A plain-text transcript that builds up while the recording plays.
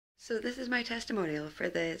So this is my testimonial for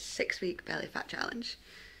the 6-week belly fat challenge.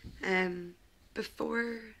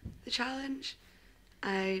 Before the challenge,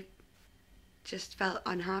 I just felt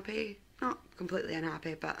unhappy, not completely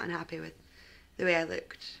unhappy, but unhappy with the way I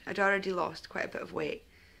looked. I'd already lost quite a bit of weight,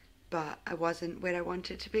 but I wasn't where I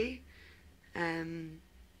wanted to be. I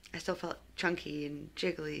still felt chunky and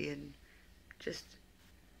jiggly and just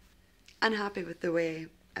unhappy with the way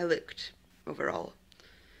I looked overall.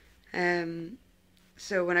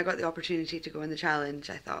 So when I got the opportunity to go in the challenge,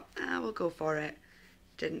 I thought, we'll go for it.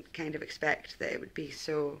 Didn't kind of expect that it would be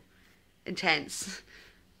so intense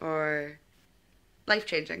or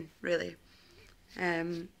life-changing, really.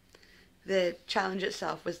 The challenge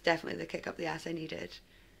itself was definitely the kick up the ass I needed.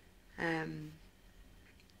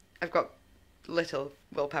 I've got little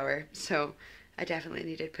willpower, so I definitely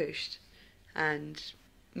needed pushed. And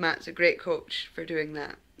Matt's a great coach for doing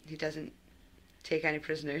that. He doesn't take any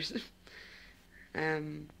prisoners.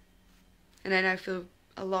 And I now feel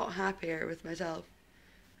a lot happier with myself.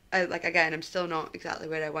 Again, I'm still not exactly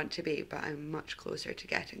where I want to be, but I'm much closer to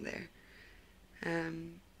getting there.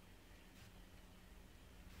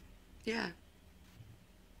 Yeah,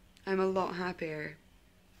 I'm a lot happier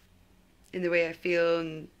in the way I feel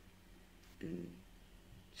and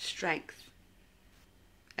strength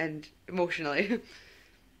and emotionally.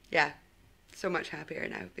 Yeah, so much happier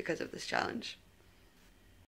now because of this challenge.